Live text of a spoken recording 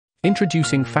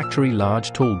Introducing factory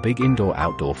large tall big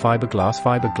indoor-outdoor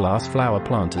fiberglass flower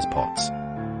planters pots.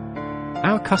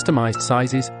 Our customized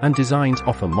sizes and designs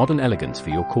offer modern elegance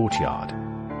for your courtyard.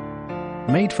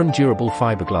 Made from durable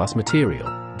fiberglass material,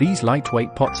 these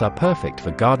lightweight pots are perfect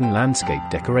for garden landscape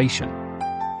decoration.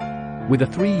 With a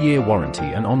 3-year warranty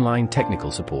and online technical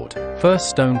support, First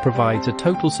Stone provides a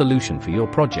total solution for your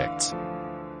projects.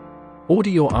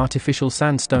 Order your artificial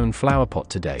sandstone flower pot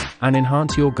today and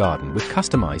enhance your garden with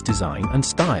customized design and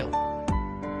style.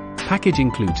 Package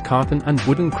includes carton and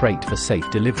wooden crate for safe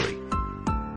delivery.